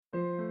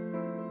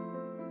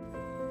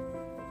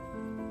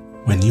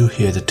When you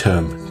hear the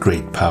term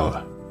great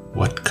power,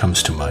 what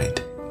comes to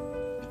mind?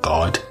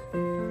 God?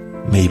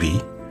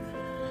 Maybe.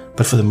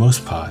 But for the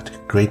most part,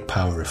 great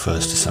power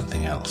refers to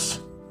something else.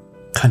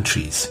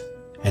 Countries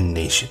and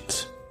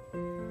nations.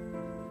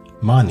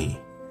 Mani,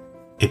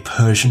 a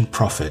Persian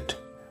prophet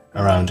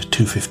around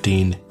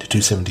 215 to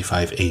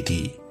 275 AD,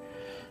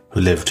 who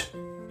lived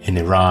in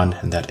Iran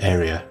and that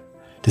area,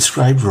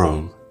 described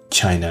Rome,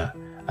 China,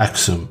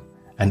 Aksum,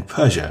 and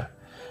Persia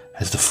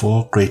as the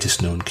four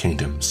greatest known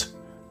kingdoms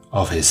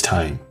of his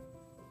time.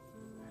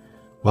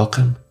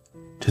 Welcome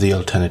to the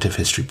Alternative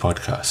History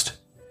Podcast.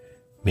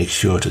 Make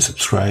sure to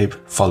subscribe,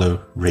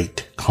 follow,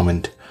 rate,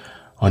 comment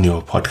on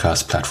your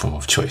podcast platform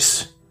of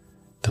choice.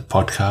 The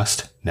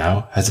podcast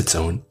now has its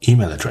own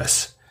email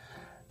address.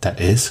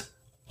 That is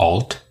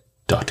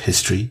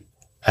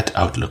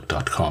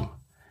alt.history@outlook.com.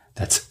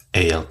 That's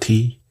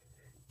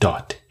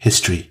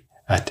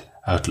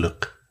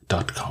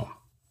alt.history@outlook.com.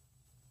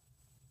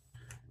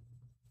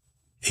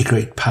 A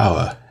great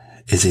power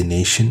is a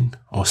nation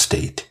or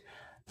state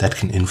that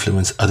can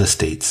influence other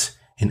states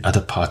in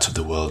other parts of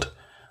the world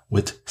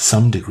with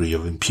some degree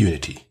of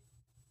impunity.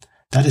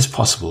 That is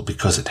possible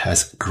because it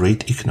has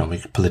great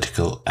economic,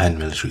 political, and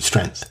military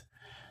strength.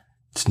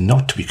 It's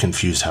not to be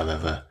confused,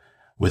 however,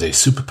 with a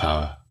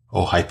superpower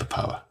or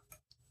hyperpower.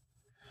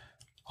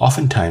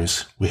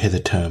 Oftentimes, we hear the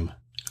term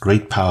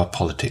great power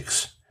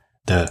politics,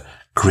 the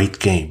great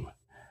game,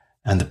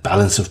 and the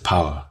balance of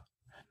power.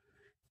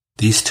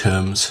 These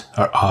terms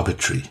are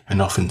arbitrary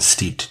and often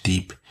steeped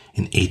deep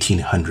in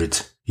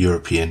 1800s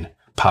European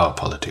power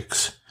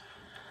politics.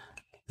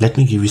 Let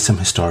me give you some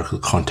historical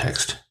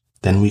context,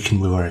 then we can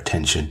move our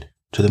attention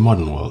to the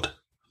modern world.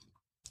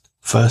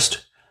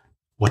 First,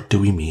 what do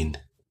we mean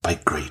by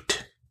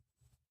great?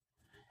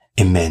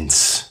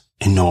 Immense,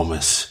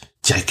 enormous,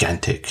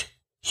 gigantic,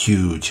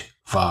 huge,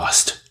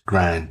 vast,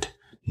 grand,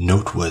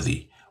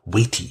 noteworthy,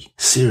 weighty,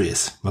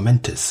 serious,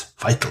 momentous,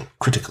 vital,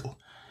 critical,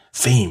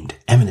 famed,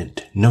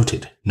 eminent,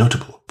 noted,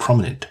 notable,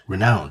 prominent,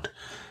 renowned,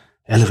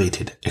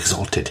 elevated,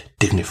 exalted,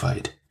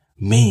 dignified,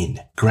 main,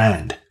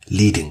 grand,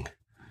 leading.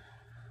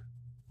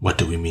 What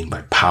do we mean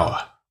by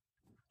power?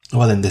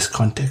 Well, in this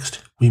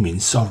context, we mean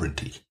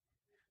sovereignty.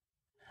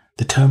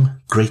 The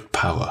term great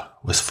power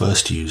was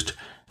first used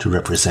to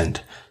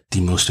represent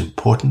the most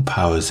important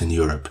powers in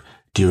Europe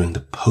during the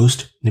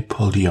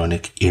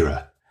post-Napoleonic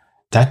era,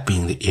 that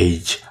being the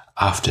age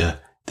after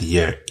the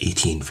year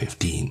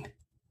 1815.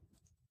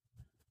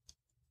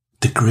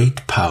 The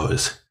great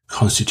powers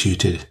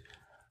constituted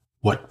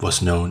what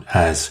was known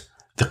as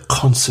the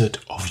Concert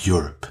of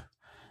Europe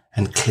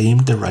and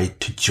claimed the right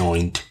to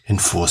joint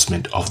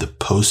enforcement of the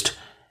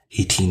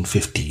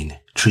post-1815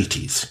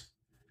 treaties.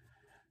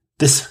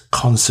 This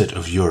Concert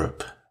of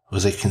Europe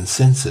was a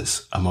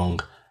consensus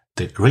among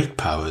the great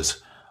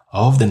powers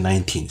of the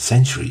 19th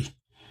century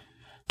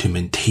to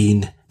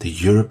maintain the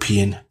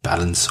European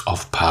balance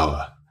of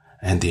power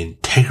and the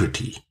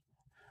integrity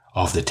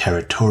of the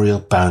territorial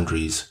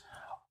boundaries.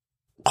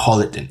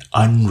 Call it an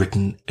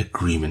unwritten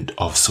agreement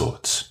of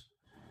sorts.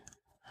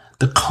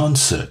 The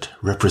concert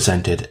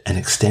represented an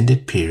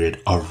extended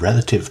period of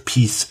relative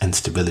peace and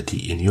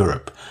stability in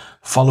Europe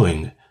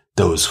following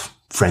those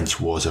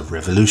French Wars of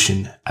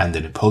Revolution and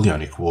the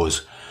Napoleonic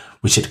Wars,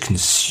 which had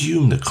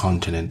consumed the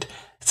continent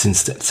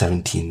since the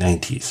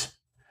 1790s.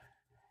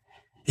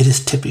 It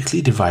is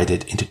typically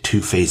divided into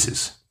two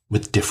phases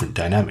with different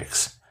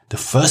dynamics. The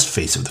first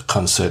phase of the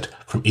concert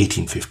from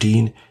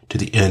 1815 to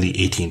the early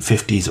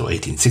 1850s or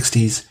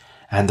 1860s,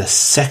 and the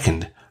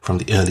second from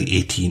the early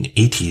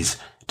 1880s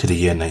to the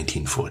year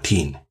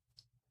 1914.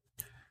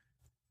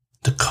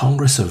 The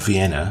Congress of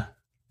Vienna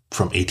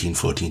from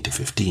 1814 to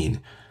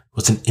 15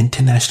 was an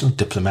international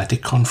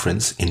diplomatic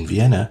conference in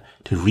Vienna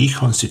to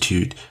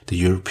reconstitute the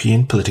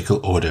European political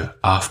order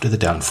after the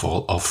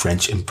downfall of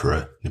French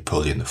Emperor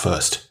Napoleon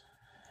I.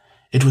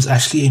 It was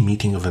actually a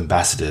meeting of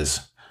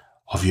ambassadors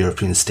of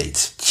European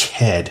states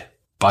chaired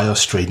by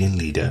Australian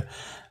leader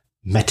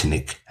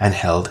Metternich and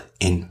held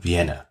in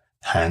Vienna,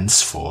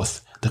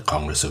 henceforth the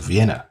Congress of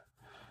Vienna.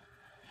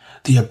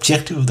 The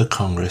objective of the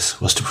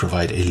Congress was to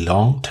provide a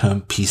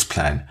long-term peace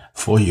plan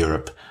for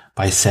Europe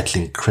by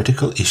settling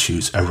critical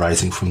issues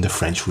arising from the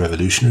French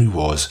Revolutionary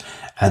Wars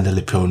and the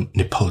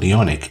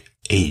Napoleonic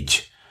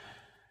Age.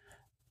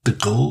 The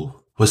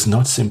goal was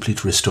not simply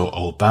to restore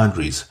old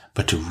boundaries,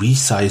 but to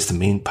resize the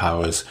main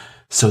powers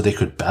so they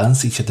could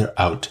balance each other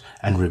out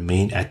and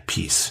remain at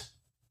peace.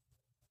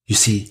 You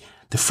see,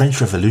 the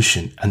French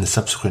Revolution and the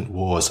subsequent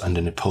wars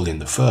under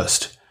Napoleon I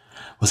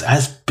was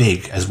as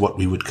big as what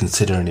we would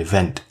consider an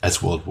event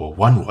as World War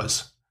I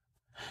was.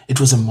 It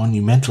was a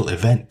monumental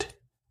event.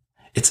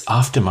 Its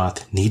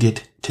aftermath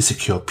needed to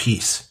secure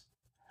peace.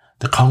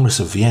 The Congress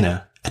of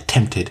Vienna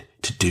attempted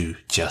to do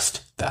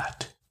just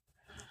that.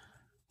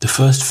 The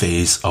first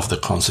phase of the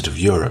Concert of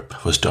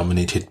Europe was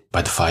dominated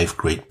by the five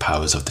great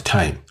powers of the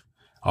time: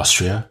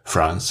 Austria,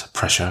 France,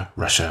 Prussia,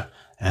 Russia,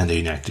 and the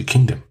United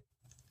Kingdom.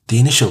 The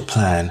initial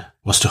plan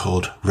was to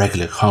hold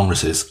regular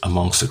congresses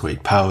amongst the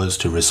great powers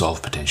to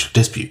resolve potential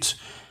disputes.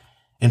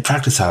 In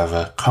practice,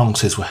 however,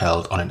 congresses were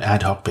held on an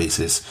ad hoc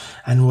basis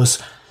and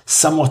was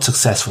somewhat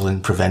successful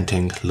in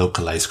preventing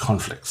localized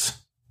conflicts.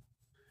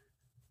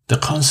 The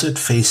concert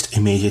faced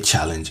a major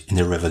challenge in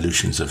the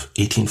revolutions of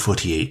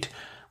 1848,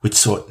 which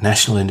sought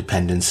national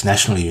independence,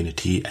 national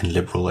unity, and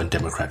liberal and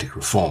democratic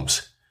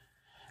reforms.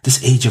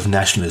 This age of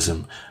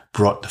nationalism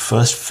brought the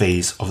first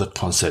phase of the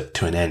concert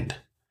to an end.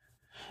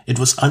 It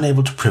was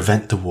unable to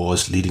prevent the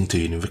wars leading to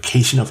the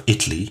unification of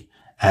Italy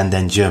and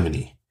then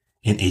Germany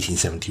in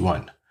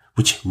 1871,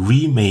 which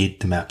remade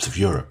the maps of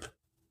Europe.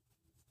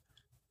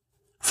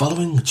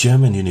 Following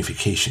German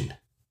unification,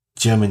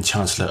 German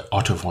Chancellor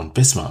Otto von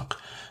Bismarck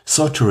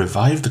sought to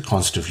revive the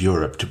concert of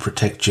Europe to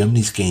protect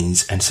Germany's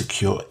gains and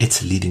secure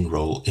its leading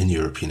role in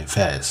European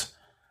affairs.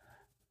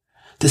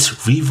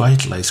 This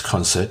revitalized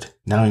concert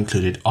now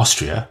included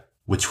Austria,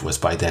 which was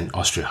by then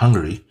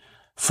Austria-Hungary,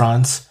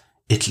 France,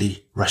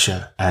 Italy,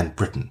 Russia, and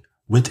Britain,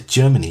 with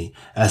Germany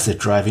as the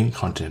driving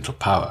continental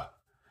power.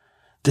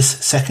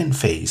 This second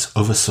phase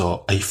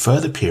oversaw a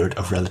further period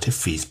of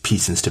relative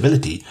peace and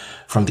stability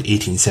from the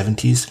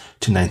 1870s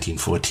to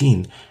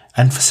 1914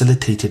 and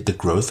facilitated the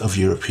growth of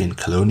European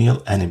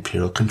colonial and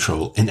imperial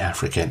control in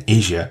Africa and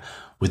Asia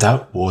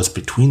without wars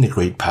between the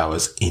great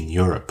powers in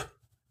Europe.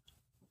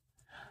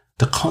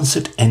 The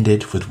concert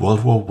ended with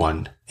World War I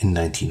in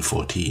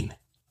 1914.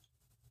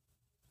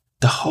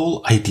 The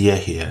whole idea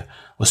here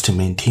was to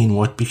maintain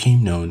what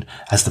became known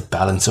as the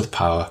balance of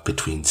power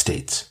between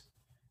states.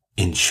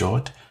 In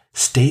short,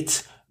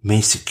 states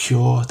may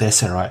secure their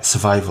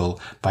survival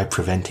by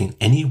preventing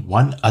any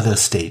one other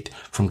state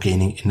from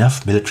gaining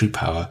enough military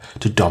power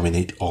to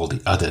dominate all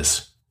the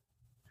others.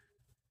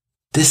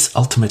 This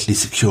ultimately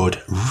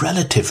secured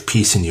relative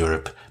peace in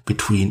Europe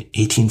between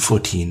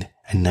 1814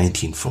 and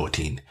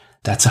 1914.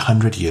 That's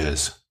 100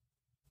 years,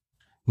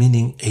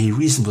 meaning a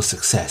reasonable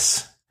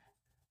success,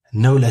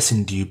 no less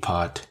in due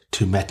part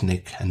to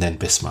Metternich and then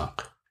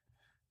Bismarck.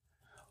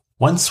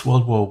 Once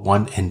World War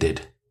I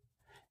ended,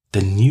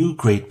 the new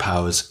great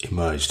powers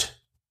emerged.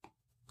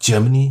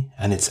 Germany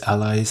and its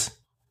allies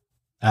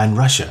and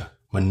Russia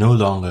were no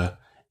longer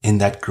in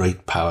that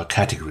great power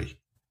category.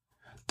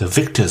 The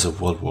victors of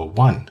World War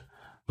I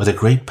were the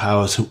great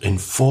powers who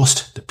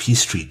enforced the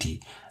peace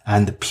treaty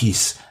and the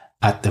peace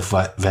at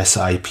the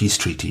Versailles Peace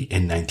Treaty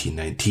in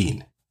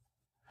 1919,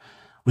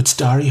 with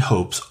starry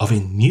hopes of a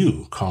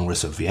new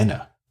Congress of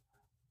Vienna.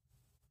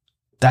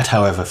 That,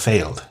 however,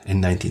 failed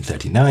in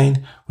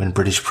 1939 when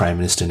British Prime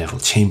Minister Neville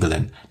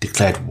Chamberlain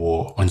declared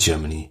war on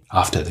Germany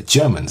after the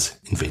Germans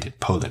invaded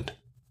Poland.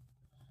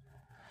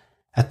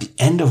 At the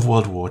end of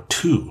World War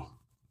II,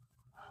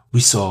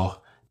 we saw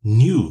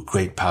new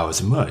great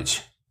powers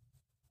emerge.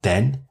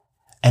 Then,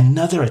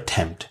 another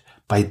attempt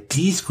by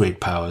these great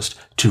powers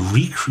to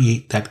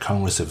recreate that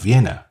Congress of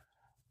Vienna,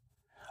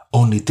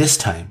 only this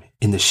time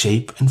in the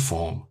shape and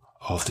form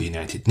of the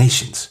United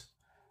Nations.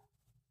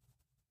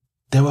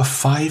 There were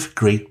 5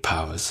 great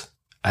powers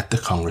at the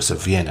Congress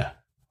of Vienna.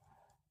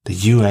 The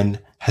UN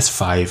has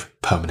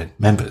 5 permanent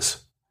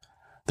members.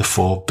 The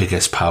 4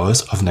 biggest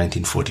powers of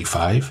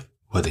 1945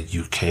 were the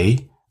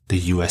UK, the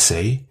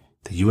USA,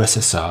 the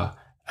USSR,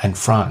 and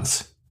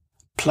France,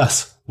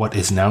 plus what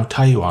is now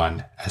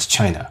Taiwan as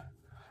China.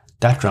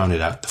 That rounded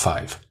out the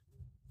 5.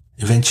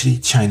 Eventually,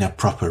 China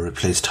proper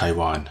replaced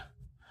Taiwan,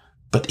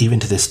 but even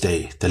to this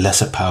day, the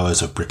lesser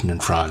powers of Britain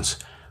and France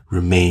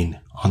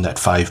remain on that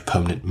 5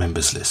 permanent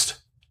members list.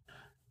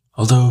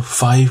 Although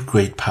 5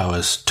 great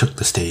powers took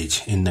the stage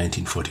in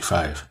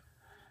 1945, it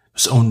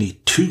was only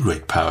 2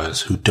 great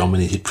powers who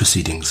dominated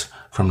proceedings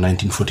from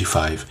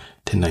 1945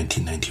 to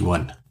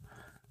 1991,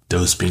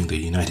 those being the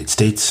United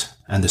States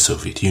and the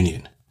Soviet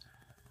Union.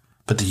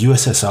 But the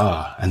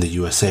USSR and the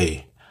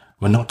USA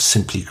were not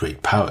simply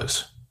great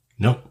powers.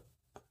 Nope,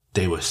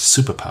 they were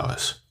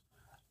superpowers,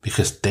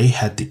 because they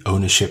had the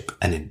ownership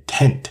and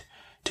intent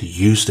to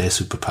use their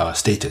superpower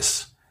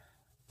status,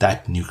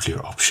 that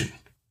nuclear option.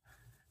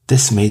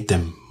 This made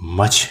them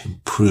much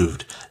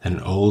improved than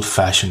an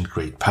old-fashioned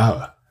great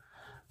power,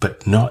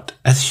 but not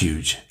as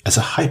huge as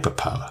a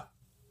hyperpower.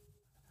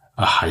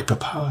 A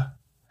hyperpower?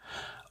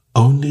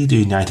 Only the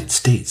United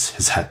States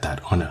has had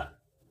that honor.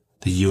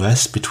 The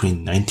US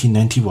between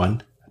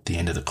 1991, at the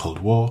end of the Cold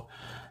War,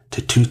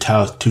 to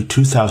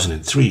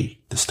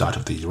 2003, the start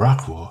of the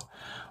Iraq War,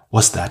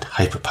 was that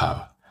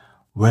hyperpower,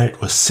 where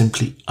it was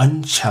simply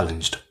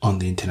unchallenged on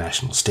the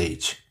international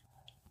stage.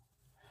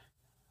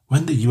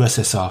 When the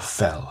USSR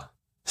fell,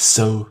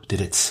 so did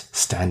its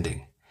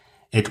standing.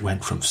 It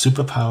went from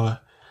superpower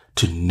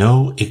to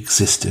no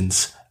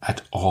existence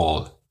at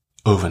all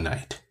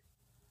overnight.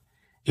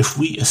 If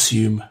we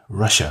assume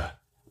Russia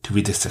to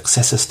be the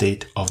successor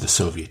state of the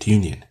Soviet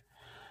Union,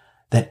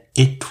 then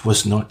it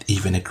was not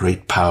even a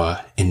great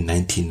power in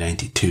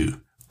 1992,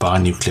 bar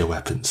nuclear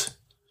weapons.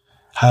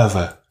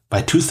 However,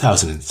 by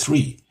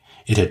 2003,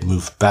 it had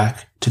moved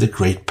back to the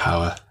great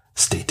power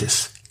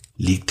status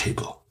league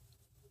table.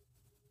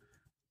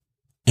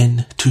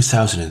 In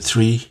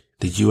 2003,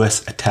 the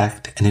US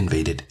attacked and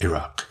invaded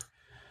Iraq.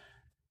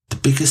 The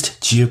biggest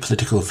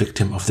geopolitical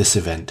victim of this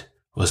event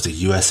was the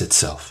US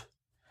itself.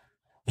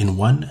 In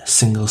one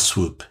single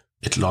swoop,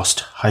 it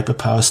lost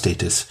hyperpower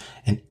status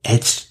and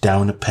edged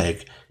down a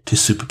peg to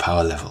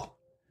superpower level.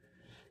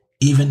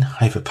 Even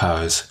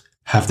hyperpowers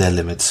have their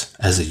limits,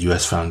 as the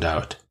US found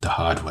out the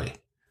hard way.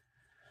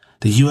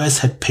 The US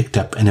had picked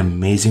up an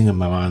amazing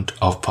amount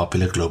of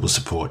popular global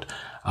support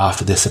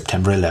after the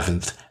September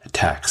 11th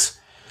attacks,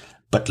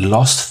 but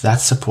lost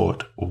that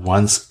support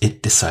once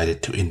it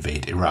decided to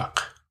invade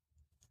Iraq.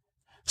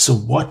 So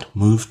what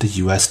moved the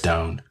US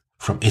down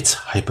from its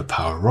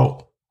hyperpower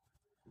role?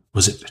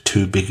 Was it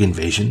 2 big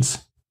invasions?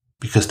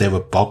 Because they were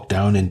bogged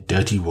down in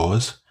dirty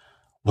wars?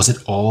 Was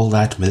it all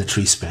that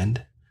military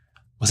spend?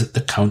 Was it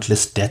the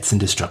countless deaths and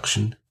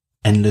destruction?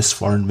 Endless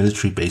foreign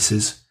military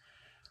bases?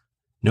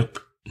 Nope,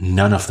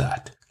 none of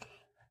that.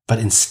 But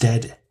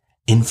instead,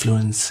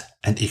 influence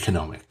and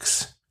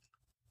economics.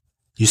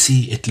 You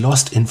see, it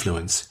lost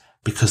influence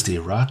because the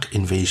Iraq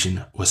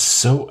invasion was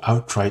so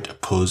outright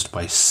opposed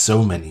by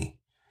so many.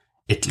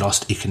 It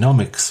lost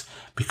economics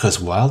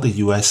because while the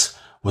US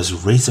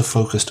was razor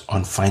focused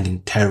on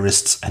finding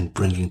terrorists and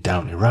bringing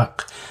down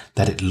Iraq,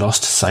 that it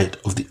lost sight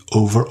of the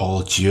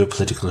overall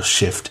geopolitical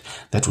shift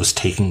that was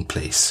taking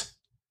place.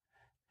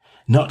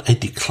 Not a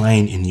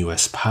decline in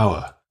US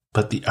power,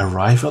 but the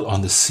arrival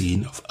on the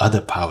scene of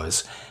other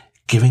powers,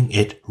 giving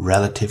it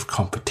relative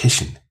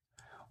competition,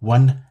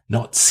 one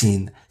not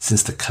seen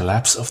since the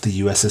collapse of the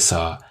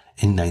USSR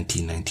in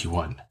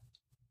 1991.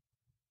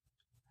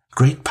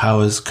 Great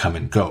powers come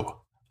and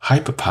go.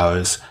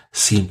 Hyperpowers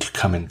seem to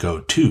come and go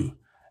too,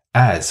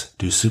 as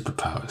do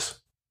superpowers.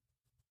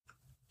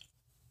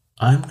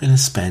 I'm going to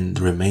spend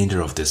the remainder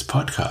of this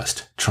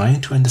podcast trying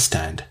to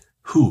understand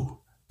who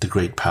the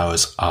great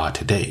powers are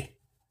today.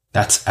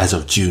 That's as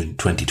of June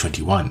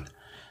 2021,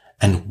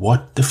 and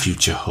what the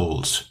future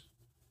holds.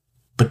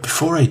 But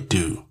before I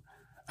do,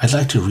 I'd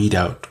like to read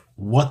out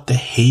what the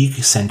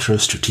Hague Center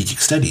of Strategic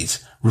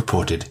Studies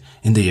reported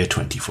in the year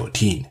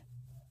 2014.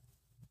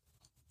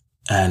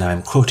 And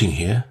I'm quoting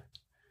here,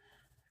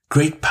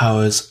 "Great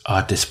powers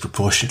are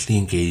disproportionately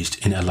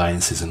engaged in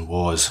alliances and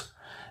wars,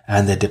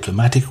 and their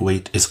diplomatic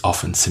weight is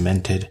often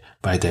cemented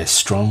by their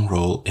strong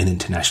role in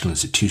international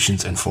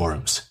institutions and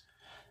forums.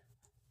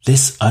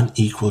 This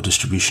unequal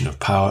distribution of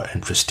power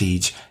and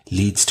prestige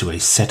leads to a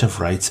set of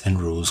rights and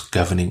rules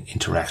governing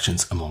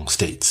interactions among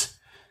states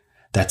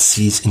that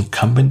sees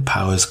incumbent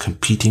powers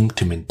competing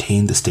to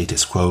maintain the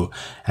status quo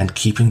and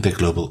keeping their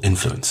global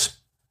influence.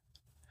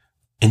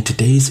 In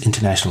today's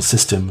international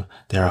system,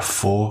 there are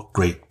 4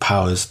 great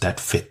powers that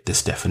fit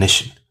this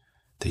definition: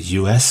 the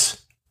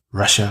US,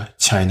 Russia,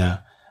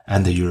 China,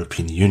 and the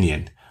European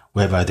Union,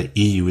 whereby the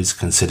EU is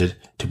considered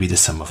to be the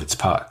sum of its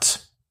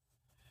parts.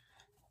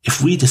 If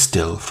we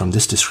distill from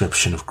this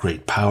description of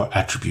great power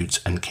attributes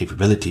and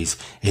capabilities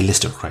a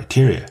list of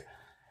criteria,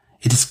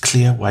 it is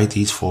clear why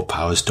these 4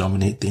 powers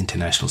dominate the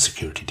international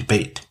security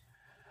debate.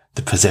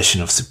 The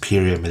possession of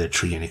superior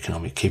military and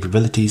economic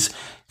capabilities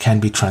can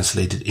be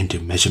translated into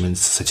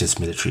measurements such as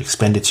military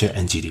expenditure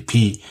and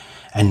GDP,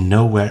 and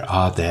nowhere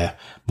are there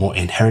more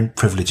inherent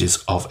privileges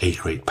of a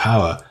great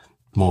power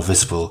more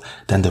visible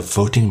than the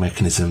voting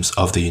mechanisms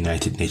of the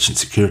United Nations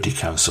Security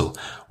Council,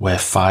 where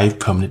 5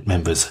 permanent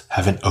members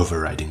have an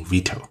overriding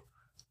veto.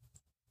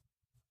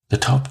 The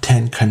top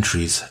 10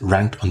 countries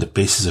ranked on the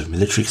basis of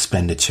military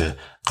expenditure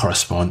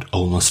correspond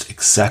almost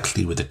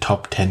exactly with the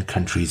top 10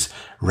 countries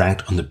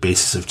ranked on the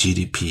basis of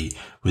GDP,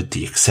 with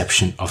the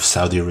exception of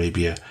Saudi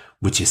Arabia,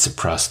 which is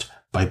surpassed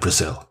by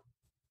Brazil.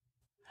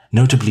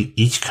 Notably,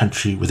 each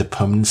country with a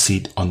permanent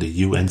seat on the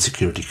UN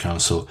Security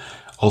Council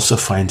also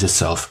finds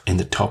itself in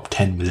the top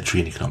 10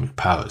 military and economic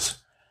powers.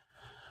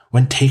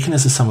 When taken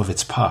as the sum of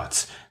its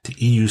parts, the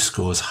EU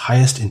scores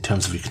highest in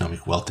terms of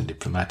economic wealth and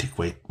diplomatic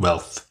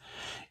wealth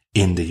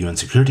in the UN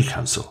Security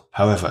Council.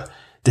 However,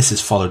 this is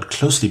followed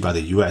closely by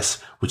the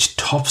US, which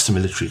tops the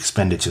military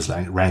expenditures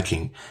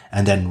ranking,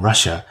 and then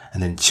Russia,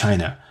 and then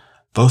China,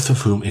 both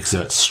of whom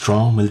exert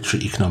strong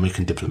military, economic,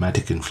 and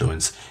diplomatic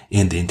influence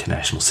in the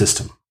international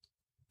system."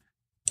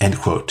 End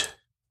quote.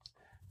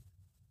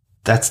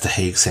 That's the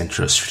Hague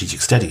Center of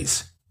Strategic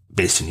Studies,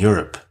 based in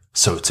Europe,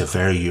 so it's a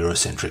very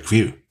Eurocentric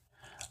view.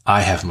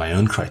 I have my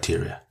own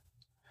criteria.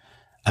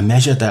 A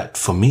measure that,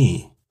 for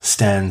me,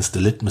 stands the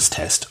litmus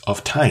test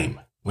of time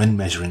when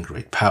measuring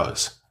great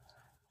powers.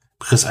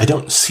 Because I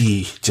don't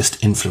see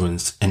just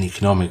influence and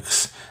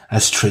economics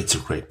as traits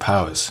of great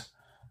powers.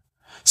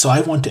 So I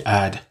want to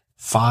add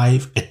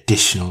 5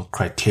 additional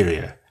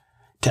criteria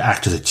to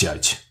act as a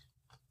judge.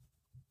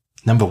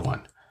 Number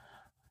 1.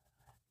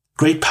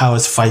 Great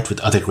powers fight with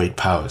other great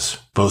powers,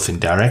 both in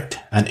direct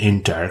and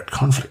indirect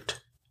conflict.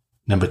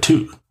 Number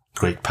 2.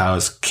 Great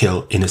powers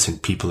kill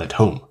innocent people at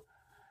home.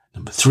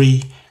 Number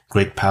 3.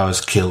 Great powers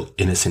kill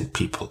innocent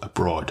people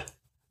abroad.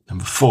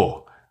 Number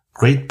 4.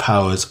 Great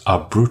powers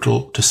are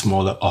brutal to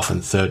smaller,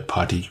 often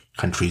third-party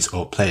countries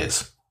or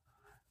players.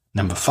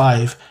 Number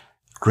 5.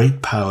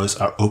 Great powers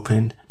are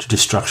open to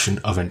destruction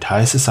of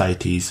entire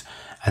societies,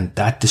 and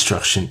that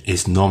destruction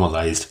is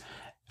normalized,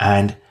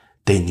 and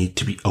they need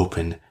to be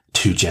open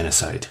to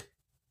genocide.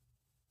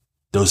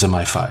 Those are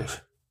my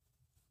 5.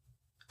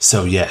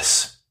 So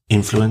yes,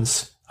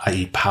 Influence,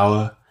 i.e.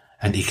 power,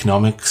 and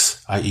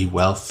economics, i.e.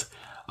 wealth,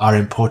 are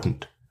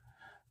important.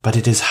 But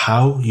it is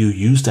how you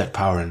use that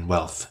power and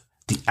wealth,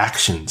 the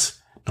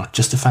actions, not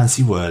just the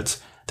fancy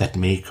words, that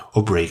make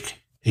or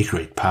break a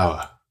great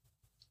power.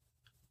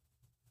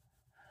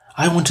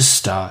 I want to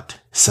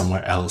start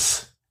somewhere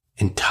else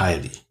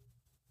entirely.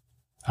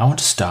 I want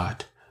to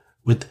start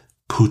with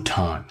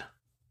Bhutan.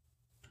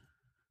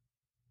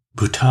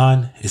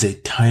 Bhutan is a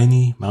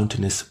tiny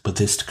mountainous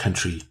Buddhist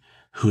country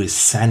who is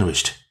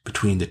sandwiched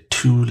between the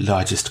two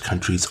largest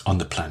countries on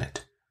the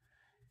planet.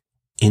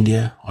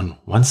 India on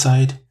one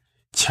side,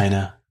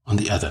 China on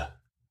the other.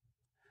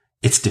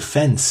 Its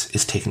defense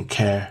is taken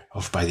care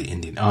of by the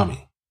Indian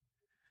Army.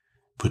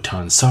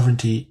 Bhutan's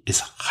sovereignty is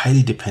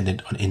highly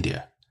dependent on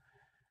India.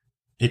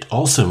 It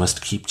also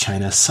must keep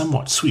China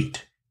somewhat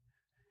sweet.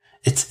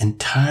 Its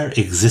entire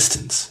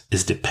existence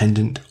is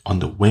dependent on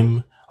the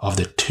whim of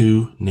the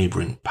two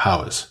neighboring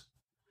powers.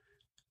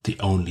 The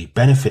only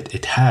benefit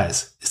it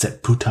has is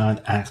that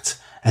Bhutan acts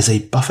as a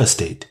buffer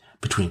state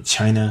between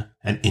China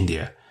and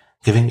India,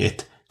 giving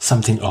it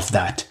something of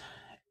that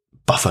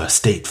buffer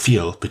state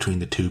feel between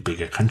the two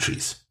bigger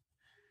countries.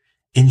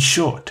 In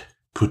short,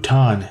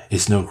 Bhutan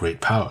is no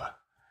great power.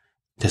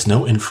 It has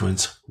no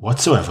influence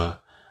whatsoever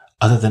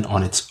other than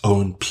on its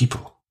own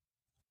people.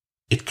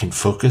 It can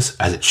focus,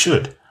 as it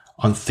should,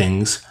 on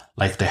things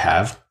like they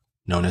have,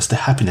 known as the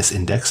happiness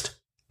index,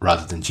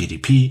 rather than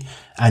GDP,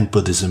 and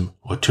Buddhism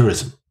or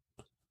tourism.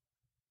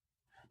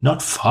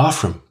 Not far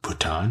from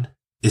Bhutan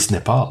is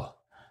Nepal,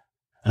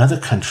 another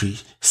country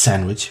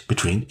sandwiched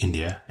between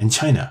India and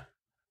China.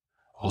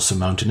 Also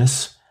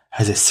mountainous,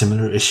 has a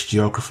similar-ish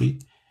geography.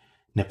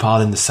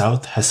 Nepal in the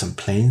south has some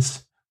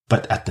plains,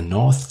 but at the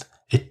north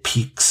it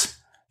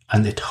peaks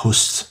and it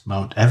hosts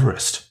Mount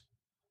Everest.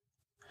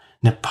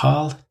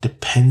 Nepal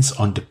depends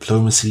on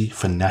diplomacy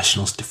for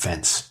national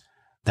defense.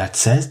 That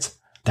said,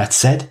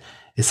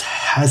 it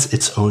has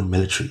its own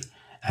military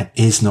and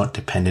is not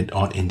dependent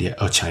on India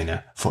or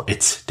China for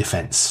its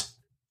defense.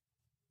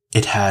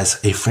 It has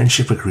a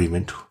friendship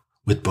agreement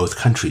with both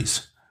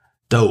countries,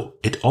 though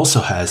it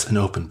also has an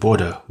open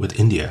border with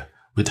India,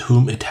 with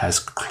whom it has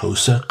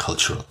closer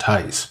cultural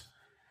ties.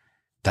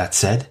 That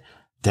said,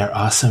 there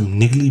are some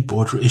niggly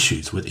border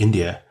issues with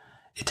India.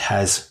 It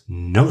has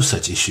no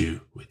such issue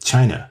with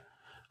China,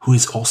 who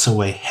is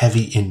also a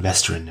heavy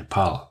investor in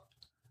Nepal.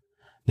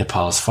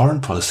 Nepal's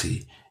foreign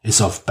policy is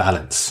of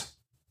balance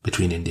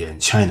between India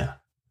and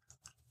China.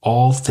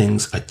 All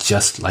things are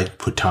just like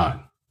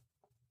Bhutan.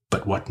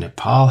 But what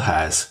Nepal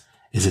has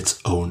is its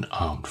own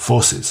armed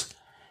forces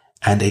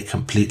and a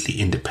completely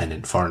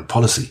independent foreign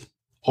policy,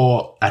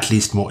 or at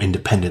least more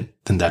independent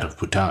than that of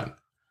Bhutan.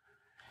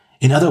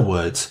 In other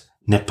words,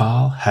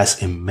 Nepal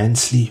has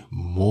immensely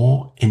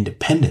more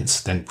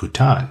independence than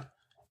Bhutan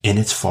in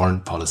its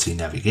foreign policy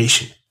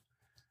navigation.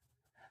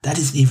 That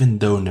is even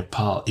though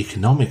Nepal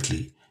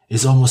economically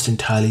is almost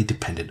entirely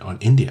dependent on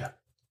India.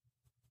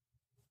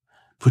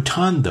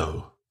 Bhutan,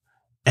 though,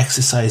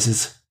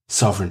 exercises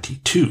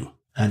sovereignty too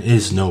and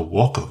is no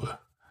walkover.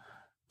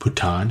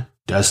 Bhutan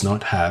does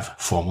not have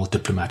formal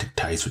diplomatic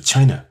ties with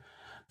China,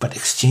 but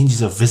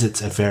exchanges of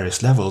visits at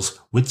various levels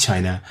with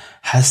China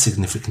has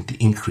significantly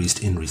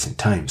increased in recent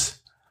times.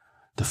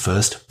 The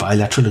first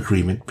bilateral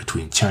agreement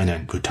between China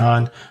and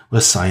Bhutan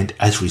was signed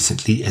as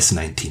recently as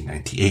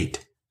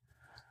 1998.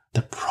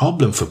 The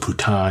problem for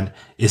Bhutan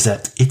is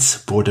that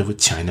its border with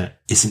China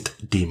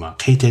isn't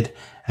demarcated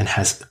and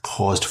has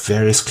caused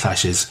various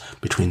clashes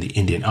between the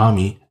Indian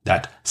Army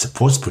that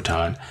supports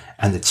Bhutan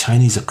and the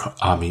Chinese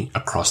army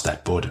across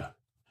that border.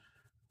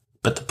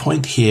 But the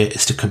point here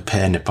is to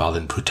compare Nepal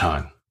and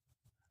Bhutan.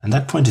 And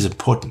that point is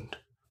important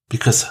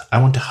because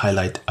I want to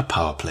highlight a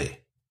power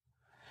play.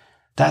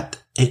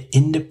 That an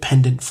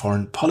independent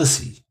foreign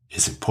policy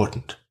is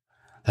important.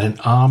 That an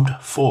armed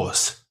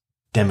force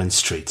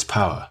demonstrates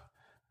power.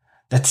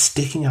 That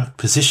staking out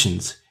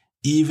positions,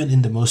 even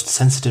in the most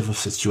sensitive of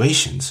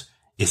situations,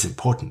 is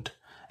important.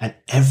 And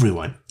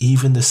everyone,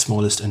 even the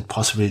smallest and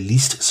possibly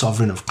least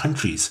sovereign of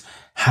countries,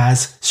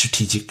 has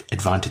strategic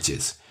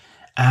advantages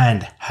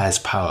and has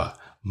power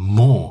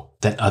more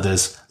than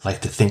others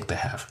like to think they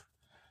have.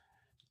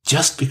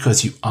 Just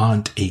because you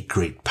aren't a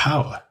great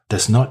power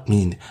does not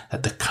mean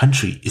that the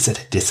country is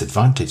at a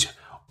disadvantage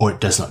or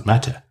it does not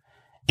matter.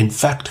 In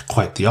fact,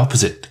 quite the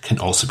opposite can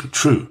also be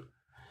true.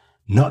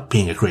 Not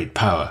being a great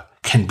power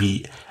can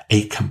be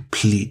a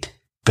complete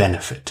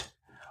benefit.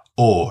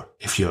 Or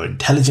if you're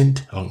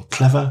intelligent or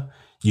clever,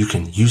 you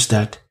can use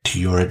that to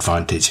your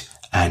advantage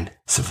and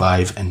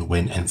survive and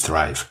win and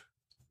thrive.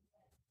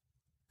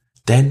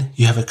 Then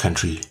you have a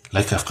country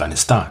like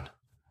Afghanistan.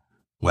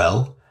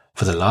 Well,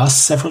 for the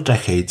last several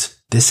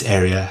decades, this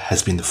area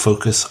has been the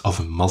focus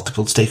of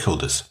multiple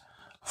stakeholders,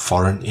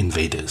 foreign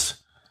invaders.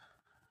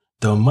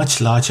 Though a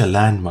much larger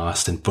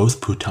landmass than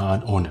both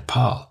Bhutan or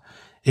Nepal,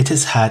 it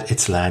has had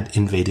its land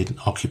invaded and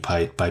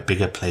occupied by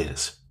bigger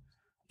players.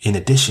 In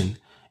addition,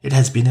 it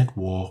has been at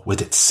war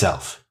with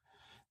itself.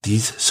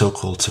 These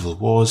so-called civil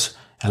wars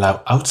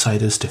allow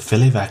outsiders to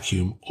fill a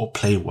vacuum or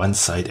play one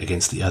side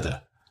against the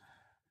other.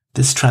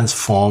 This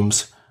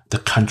transforms the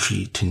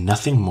country to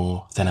nothing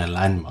more than a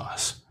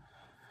landmass.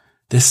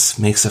 This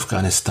makes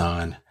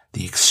Afghanistan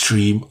the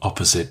extreme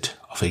opposite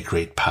of a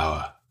great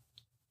power.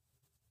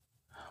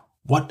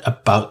 What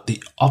about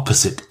the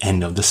opposite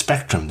end of the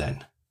spectrum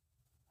then?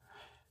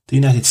 The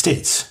United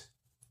States.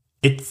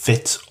 It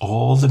fits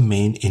all the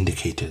main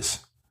indicators.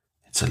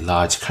 It's a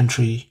large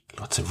country,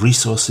 lots of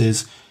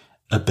resources,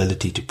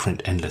 ability to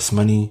print endless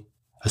money,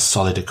 a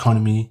solid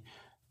economy,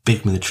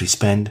 big military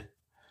spend,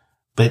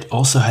 but it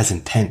also has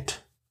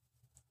intent.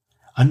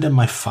 Under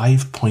my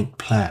 5-point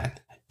plan,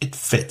 it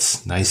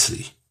fits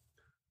nicely.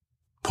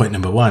 Point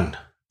number 1.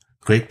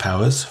 Great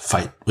powers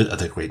fight with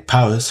other great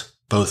powers,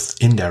 both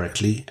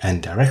indirectly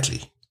and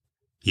directly.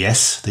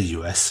 Yes, the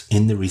US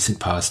in the recent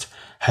past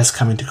has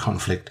come into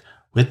conflict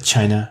with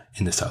China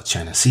in the South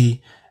China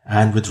Sea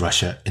and with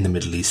Russia in the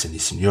Middle East and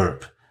Eastern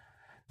Europe.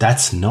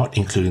 That's not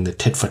including the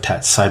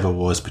tit-for-tat cyber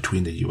wars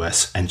between the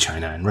US and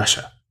China and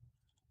Russia.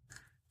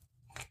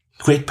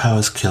 Great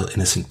powers kill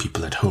innocent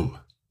people at home.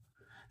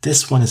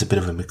 This one is a bit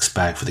of a mixed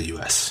bag for the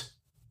US.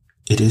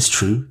 It is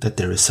true that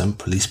there is some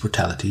police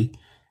brutality,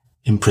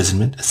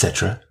 imprisonment,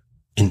 etc.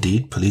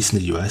 Indeed, police in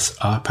the US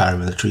are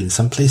paramilitary in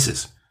some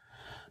places.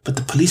 But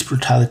the police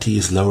brutality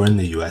is lower in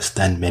the US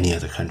than many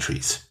other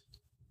countries.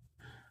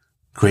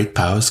 Great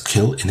powers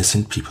kill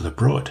innocent people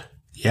abroad.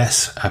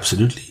 Yes,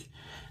 absolutely.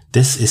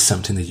 This is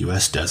something the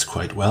US does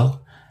quite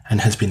well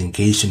and has been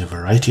engaged in a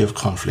variety of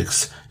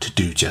conflicts to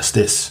do just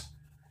this.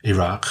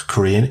 Iraq,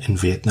 Korean and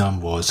Vietnam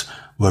wars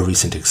were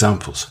recent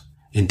examples.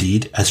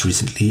 Indeed, as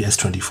recently as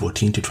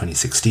 2014 to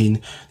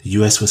 2016, the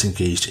US was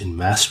engaged in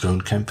mass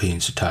drone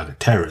campaigns to target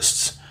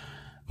terrorists.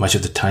 Much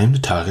of the time, the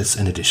targets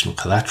and additional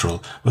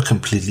collateral were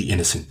completely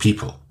innocent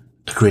people.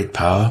 A great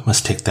power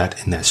must take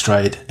that in their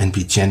stride and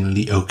be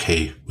generally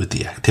okay with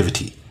the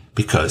activity,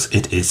 because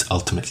it is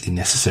ultimately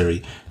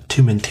necessary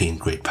to maintain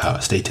great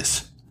power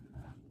status.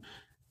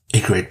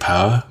 A great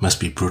power must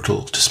be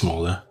brutal to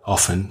smaller,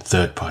 often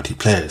third-party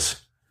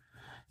players.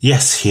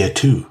 Yes, here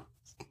too,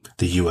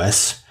 the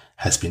US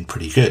has been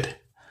pretty good.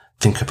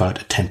 Think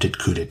about attempted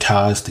coups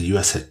d'etats the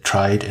US had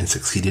tried and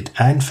succeeded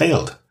and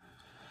failed.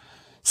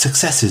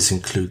 Successes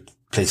include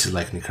places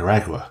like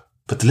Nicaragua,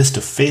 but the list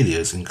of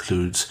failures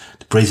includes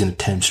the brazen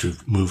attempts to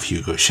remove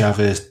Hugo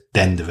Chavez,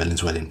 then the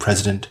Venezuelan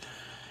president,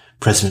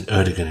 President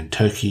Erdogan in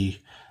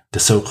Turkey, the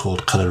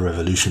so-called color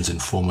revolutions in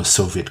former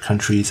Soviet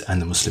countries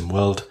and the Muslim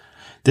world.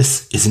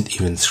 This isn't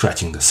even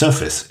scratching the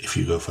surface if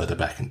you go further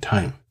back in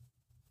time.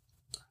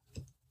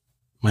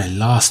 My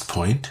last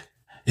point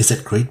is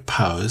that great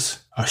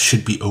powers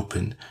should be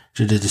open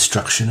to the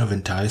destruction of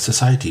entire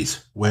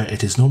societies where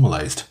it is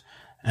normalized,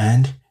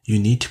 and you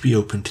need to be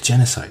open to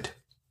genocide.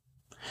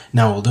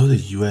 Now, although the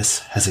US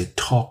has a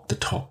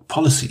talk-the-talk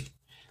policy,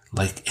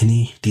 like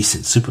any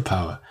decent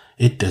superpower,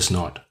 it does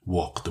not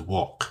walk the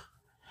walk.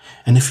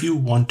 And if you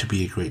want to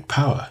be a great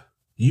power,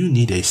 you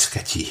need a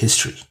sketchy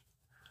history.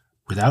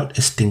 Without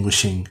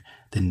extinguishing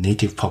the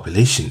native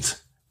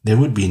populations, there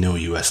would be no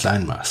US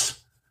landmass.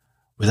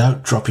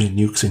 Without dropping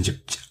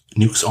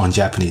nukes on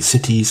Japanese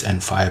cities and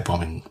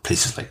firebombing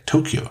places like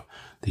Tokyo,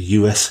 the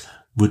US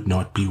would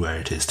not be where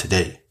it is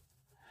today.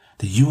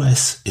 The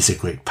US is a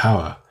great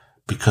power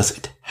because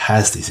it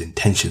has these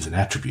intentions and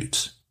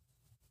attributes.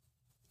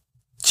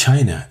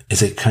 China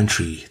is a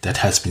country that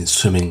has been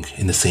swimming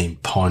in the same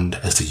pond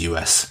as the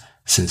US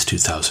since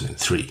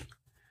 2003.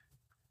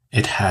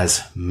 It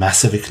has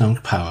massive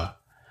economic power.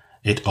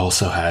 It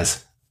also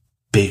has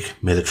big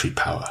military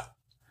power.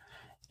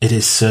 It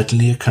is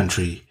certainly a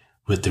country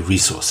with the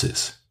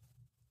resources.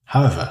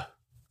 However,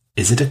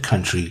 is it a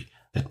country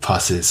that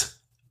passes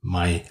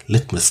my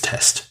litmus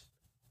test?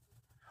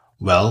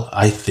 Well,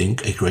 I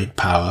think a great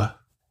power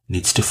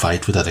needs to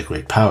fight with other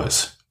great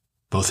powers,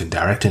 both in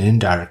direct and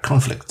indirect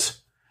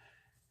conflicts.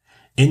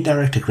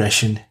 Indirect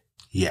aggression,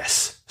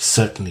 yes,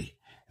 certainly,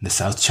 in the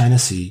South China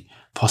Sea,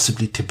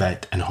 possibly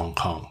Tibet and Hong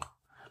Kong.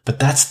 But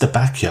that's the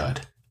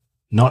backyard,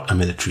 not a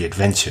military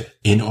adventure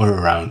in or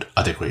around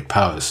other great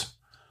powers,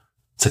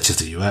 such as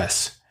the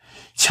US.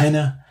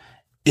 China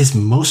is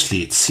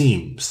mostly, it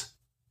seems,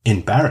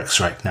 in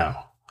barracks right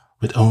now,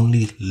 with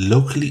only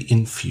locally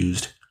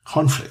infused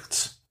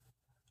conflicts.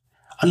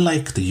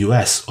 Unlike the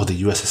US or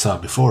the USSR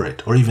before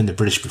it, or even the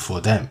British before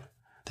them,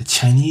 the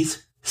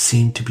Chinese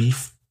seem to be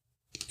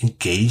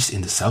engaged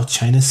in the South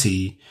China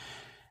Sea,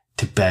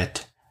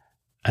 Tibet,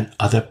 and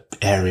other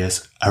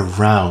areas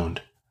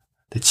around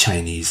the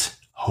Chinese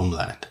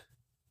homeland.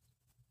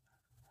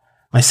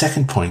 My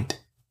second point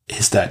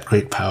is that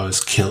great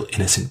powers kill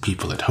innocent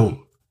people at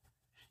home.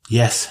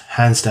 Yes,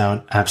 hands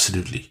down,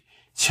 absolutely.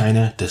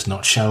 China does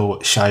not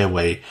shy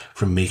away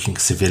from making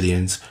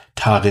civilians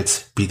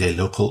targets, be they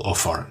local or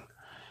foreign.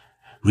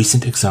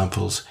 Recent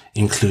examples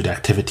include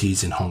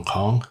activities in Hong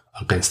Kong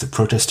against the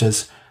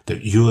protesters, the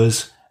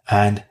Uyghurs,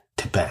 and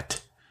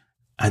Tibet.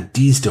 And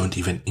these don't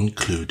even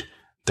include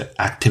the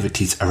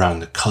activities around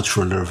the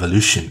Cultural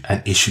Revolution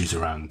and issues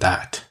around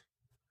that.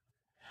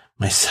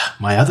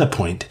 My other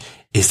point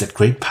is that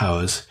great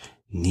powers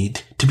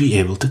need to be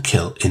able to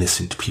kill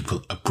innocent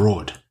people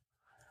abroad.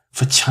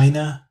 For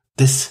China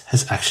this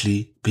has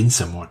actually been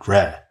somewhat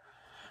rare.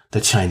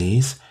 The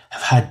Chinese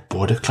have had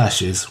border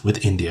clashes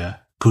with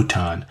India,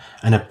 Bhutan,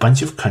 and a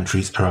bunch of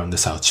countries around the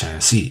South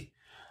China Sea.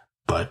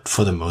 But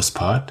for the most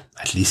part,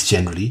 at least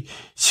generally,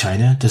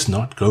 China does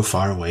not go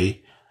far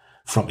away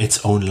from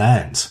its own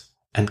lands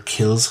and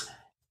kills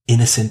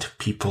innocent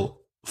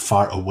people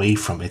far away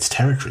from its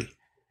territory.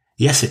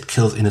 Yes, it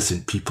kills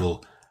innocent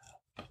people,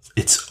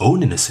 its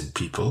own innocent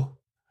people,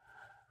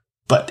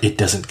 but it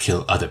doesn't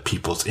kill other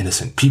people's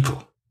innocent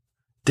people.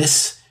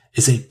 This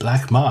is a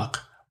black mark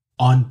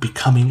on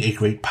becoming a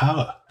great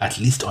power, at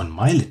least on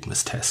my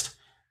litmus test.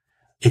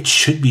 It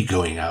should be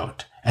going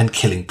out and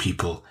killing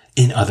people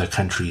in other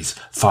countries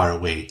far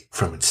away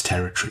from its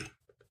territory.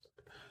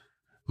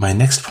 My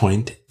next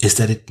point is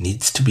that it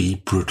needs to be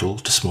brutal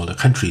to smaller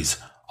countries,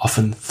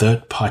 often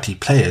third-party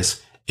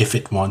players, if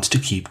it wants to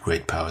keep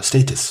great power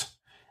status.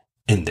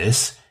 In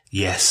this,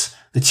 yes,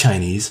 the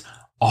Chinese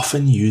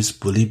often use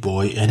bully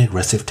boy and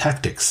aggressive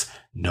tactics,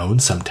 known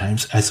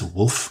sometimes as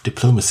wolf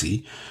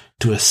diplomacy,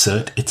 to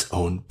assert its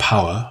own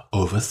power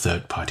over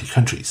third-party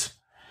countries.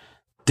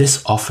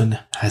 This often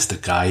has the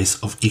guise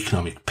of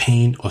economic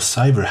pain or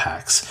cyber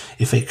hacks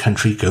if a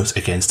country goes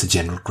against the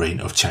general grain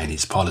of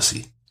Chinese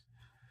policy.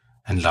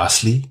 And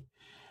lastly,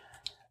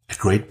 a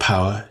great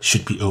power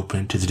should be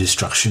open to the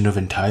destruction of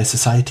entire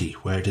society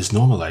where it is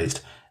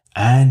normalized,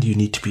 and you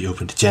need to be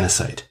open to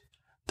genocide.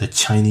 The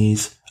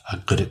Chinese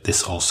are good at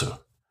this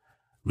also.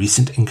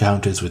 Recent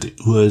encounters with the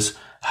Uyghurs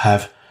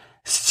have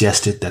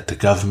suggested that the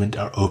government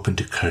are open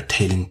to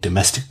curtailing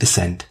domestic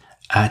dissent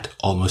at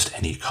almost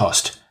any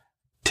cost.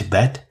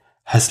 Tibet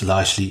has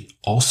largely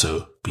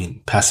also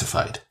been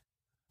pacified.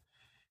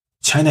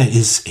 China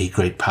is a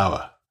great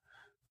power,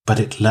 but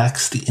it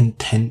lacks the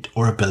intent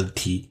or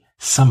ability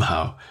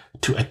somehow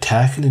to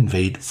attack and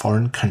invade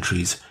foreign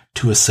countries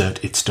to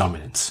assert its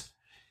dominance.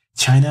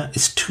 China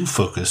is too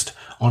focused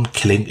on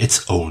killing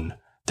its own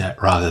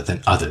rather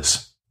than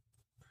others.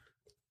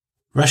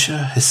 Russia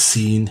has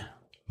seen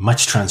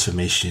much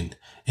transformation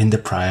in the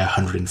prior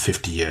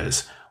 150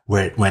 years,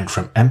 where it went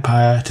from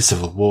empire to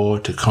civil war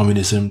to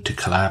communism to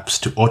collapse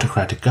to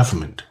autocratic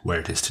government, where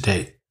it is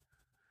today.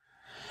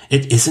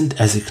 It isn't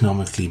as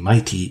economically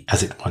mighty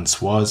as it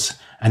once was,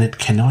 and it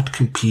cannot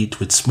compete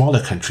with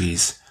smaller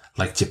countries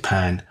like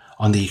Japan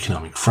on the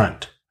economic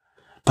front.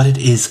 But it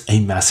is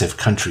a massive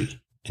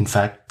country, in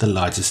fact the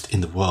largest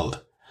in the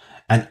world,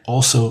 and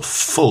also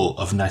full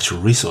of natural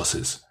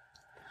resources.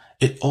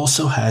 It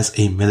also has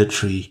a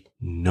military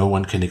no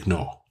one can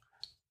ignore,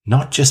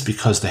 not just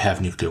because they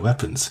have nuclear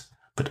weapons,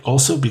 but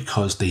also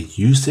because they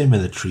use their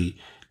military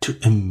to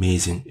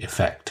amazing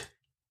effect.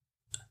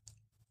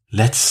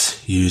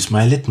 Let's use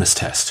my litmus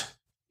test.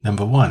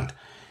 Number 1,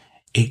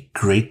 a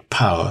great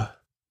power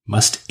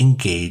must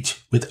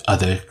engage with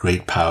other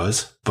great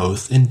powers,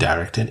 both in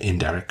direct and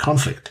indirect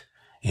conflict.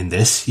 In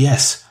this,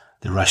 yes,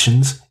 the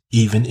Russians,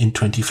 even in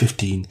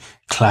 2015,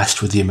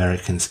 clashed with the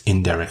Americans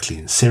indirectly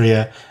in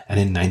Syria and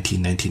in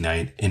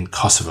 1999 in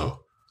Kosovo.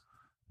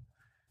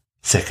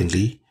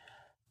 Secondly,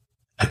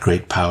 a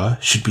great power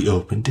should be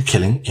open to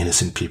killing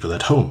innocent people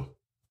at home.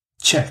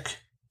 Check.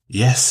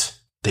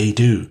 Yes, they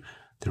do.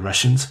 The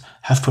Russians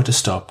have put a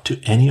stop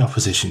to any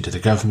opposition to the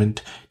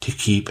government to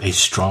keep a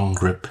strong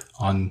grip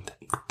and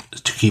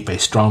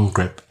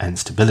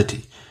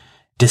stability.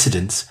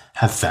 Dissidents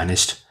have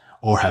vanished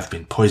or have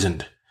been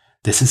poisoned.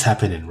 This has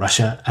happened in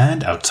Russia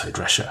and outside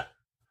Russia.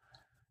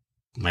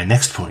 My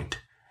next point.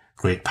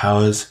 Great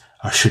powers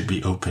should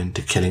be open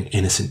to killing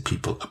innocent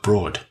people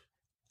abroad.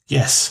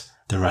 Yes,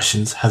 the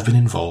Russians have been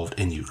involved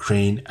in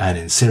Ukraine and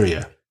in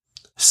Syria.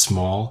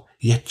 Small,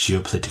 yet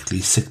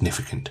geopolitically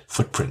significant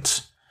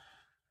footprints.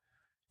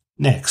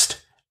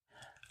 Next,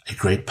 a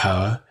great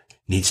power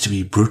needs to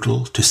be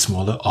brutal to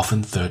smaller,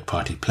 often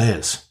third-party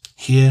players.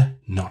 Here,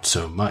 not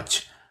so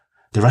much.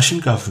 The Russian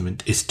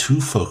government is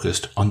too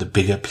focused on the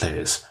bigger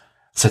players,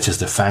 such as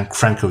the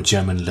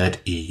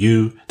Franco-German-led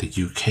EU, the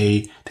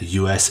UK, the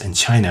US, and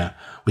China,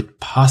 with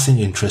passing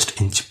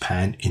interest in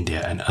Japan,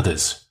 India, and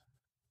others.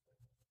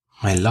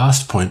 My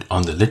last point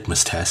on the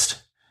litmus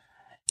test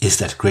is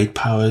that great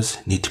powers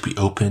need to be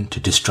open to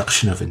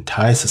destruction of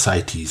entire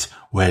societies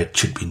where it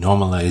should be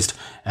normalized,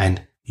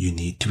 and you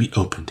need to be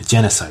open to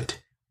genocide.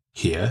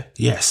 Here,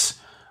 yes,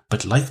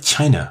 but like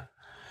China,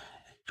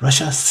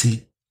 Russia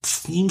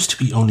seems to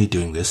be only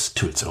doing this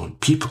to its own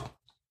people.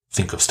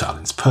 Think of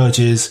Stalin's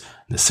purges,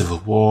 the Civil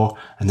War,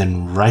 and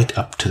then right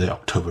up to the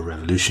October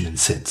Revolution and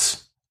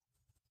since.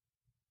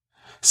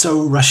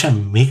 So Russia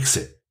makes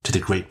it to the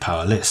great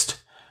power list,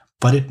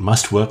 but it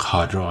must work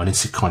harder on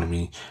its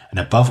economy, and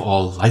above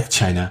all, like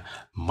China,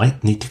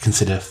 might need to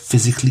consider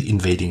physically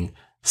invading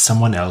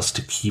someone else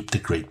to keep the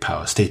great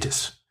power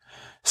status.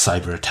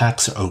 Cyber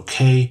attacks are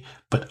okay,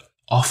 but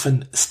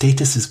often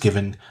status is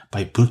given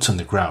by boots on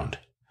the ground.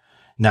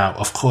 Now,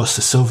 of course,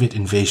 the Soviet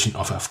invasion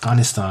of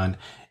Afghanistan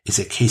is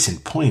a case in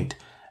point,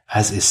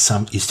 as is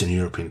some Eastern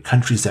European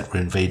countries that were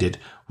invaded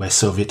where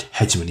Soviet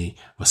hegemony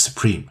was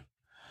supreme.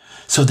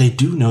 So they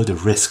do know the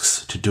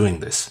risks to doing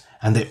this,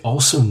 and they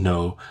also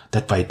know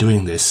that by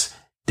doing this,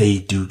 they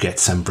do get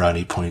some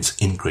brownie points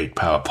in great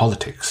power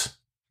politics.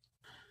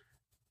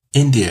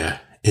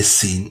 India is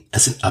seen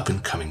as an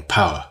up-and-coming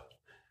power.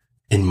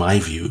 In my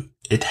view,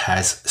 it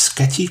has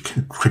sketchy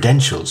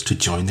credentials to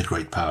join the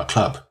great power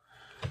club.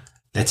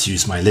 Let's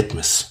use my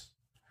litmus.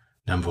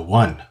 Number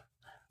 1.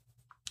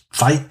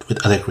 Fight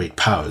with other great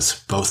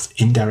powers, both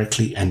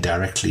indirectly and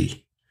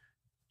directly.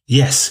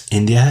 Yes,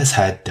 India has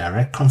had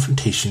direct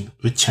confrontation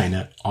with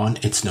China on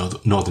its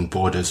northern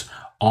borders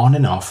on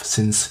and off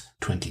since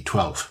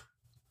 2012.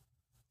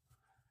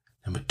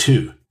 Number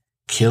 2.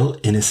 Kill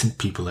innocent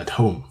people at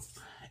home.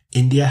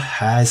 India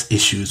has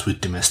issues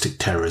with domestic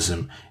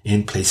terrorism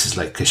in places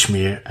like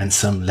Kashmir and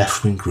some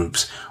left-wing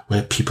groups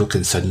where people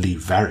can suddenly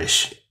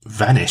vanish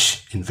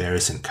in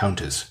various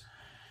encounters.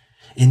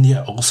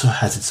 India also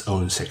has its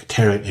own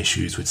sectarian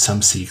issues with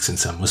some Sikhs and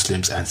some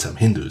Muslims and some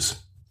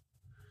Hindus.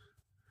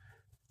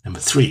 Number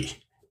 3.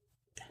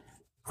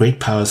 Great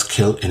powers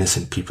kill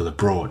innocent people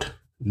abroad.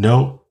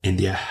 No,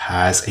 India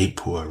has a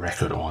poor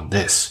record on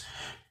this.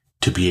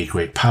 To be a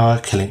great power,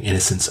 killing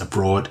innocents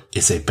abroad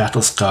is a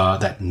battle scar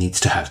that needs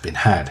to have been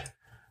had.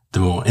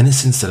 The more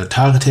innocents that are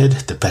targeted,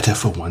 the better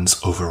for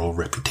one's overall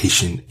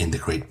reputation in the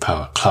great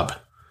power club.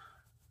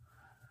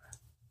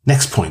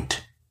 Next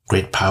point.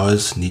 Great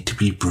powers need to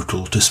be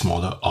brutal to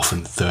smaller,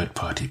 often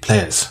third-party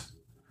players.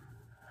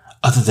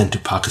 Other than to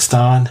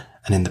Pakistan,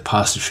 and in the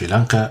past to Sri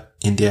Lanka,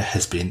 India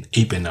has been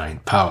a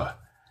benign power.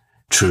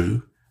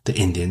 True, the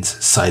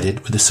Indians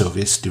sided with the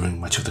Soviets during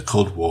much of the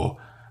Cold War,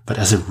 but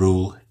as a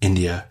rule,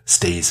 India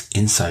stays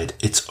inside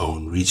its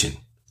own region.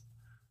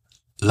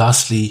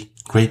 Lastly,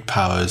 great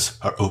powers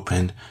are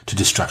open to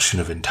destruction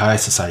of entire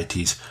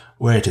societies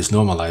where it is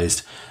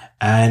normalized,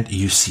 and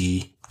you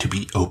see to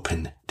be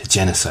open to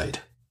genocide.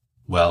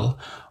 Well,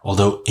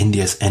 although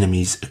India's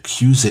enemies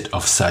accuse it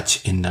of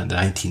such in the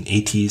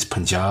 1980s,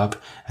 Punjab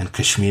and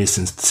Kashmir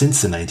since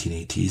the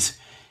 1980s,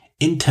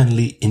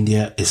 internally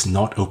India is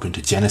not open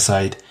to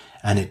genocide,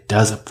 and it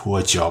does a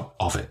poor job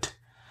of it.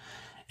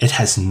 It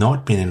has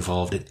not been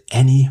involved in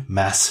any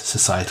mass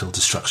societal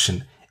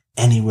destruction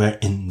anywhere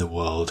in the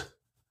world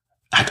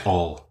at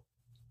all.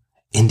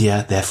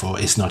 India, therefore,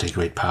 is not a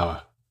great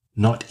power,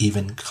 not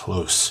even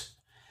close.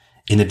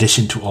 In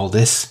addition to all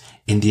this,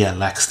 India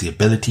lacks the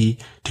ability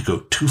to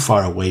go too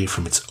far away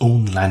from its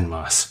own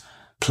landmass,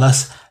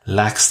 plus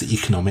lacks the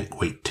economic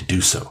weight to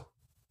do so.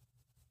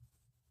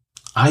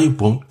 I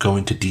won't go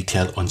into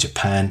detail on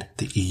Japan,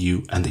 the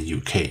EU, and the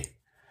UK.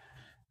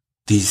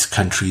 These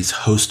countries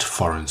host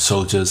foreign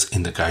soldiers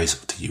in the guise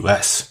of the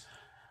US.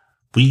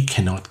 We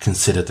cannot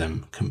consider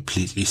them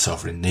completely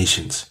sovereign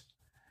nations.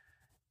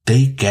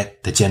 They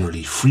get the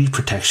generally free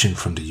protection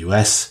from the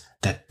US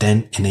that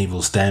then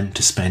enables them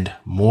to spend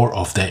more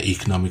of their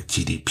economic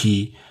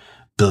GDP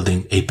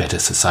building a better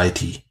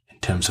society in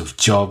terms of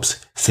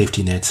jobs,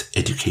 safety nets,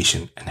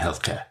 education, and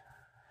healthcare.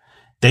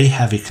 They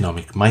have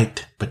economic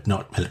might, but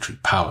not military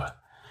power.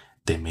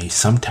 They may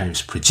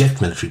sometimes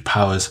project military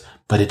powers,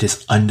 but it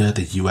is under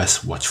the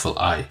US watchful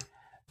eye.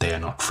 They are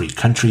not free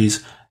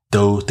countries,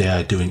 though they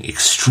are doing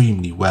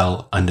extremely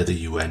well under the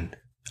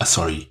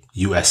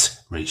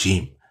US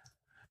regime.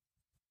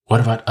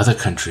 What about other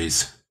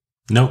countries?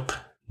 Nope,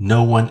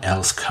 no one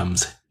else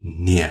comes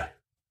near.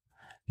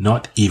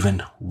 Not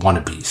even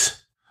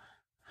wannabes.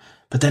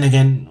 But then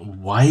again,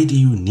 why do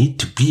you need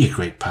to be a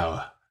great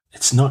power?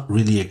 It's not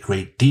really a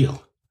great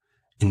deal.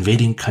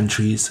 Invading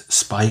countries,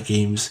 spy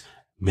games,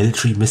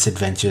 military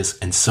misadventures,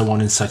 and so on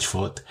and such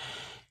forth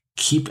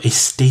keep a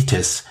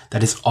status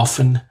that is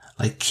often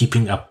like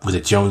keeping up with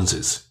the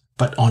Joneses,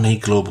 but on a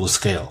global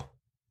scale.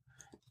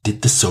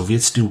 Did the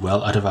Soviets do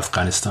well out of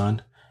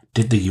Afghanistan?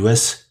 Did the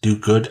US do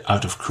good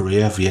out of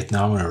Korea,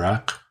 Vietnam, and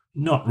Iraq?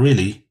 Not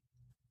really.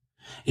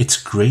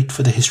 It's great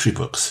for the history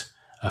books,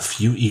 a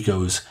few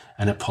egos,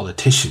 and a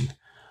politician,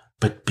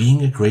 but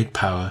being a great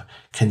power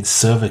can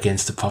serve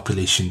against the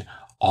population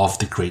of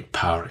the great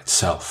power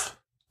itself.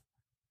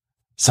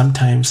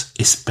 Sometimes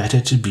it's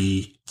better to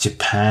be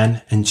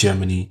Japan and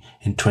Germany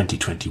in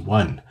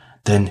 2021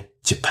 than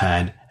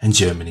Japan and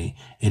Germany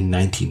in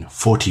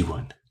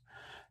 1941.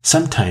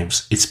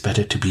 Sometimes it's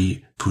better to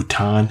be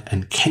Bhutan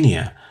and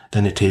Kenya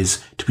than it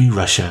is to be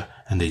Russia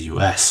and the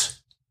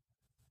US.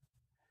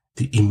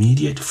 The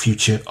immediate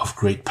future of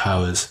great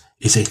powers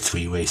is a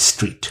three-way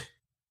street: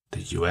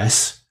 the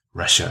US,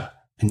 Russia,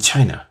 and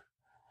China.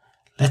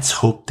 Let's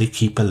hope they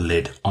keep a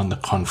lid on the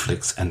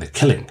conflicts and the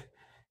killing.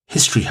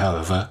 History,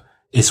 however,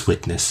 is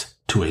witness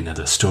to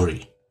another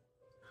story.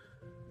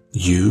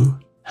 You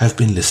have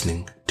been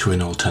listening to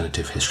an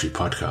Alternative History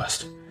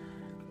podcast.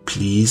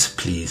 Please,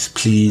 please,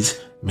 please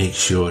make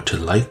sure to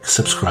like,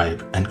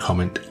 subscribe, and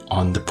comment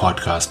on the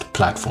podcast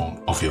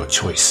platform of your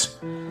choice.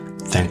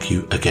 Thank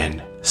you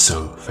again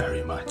so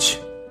very much.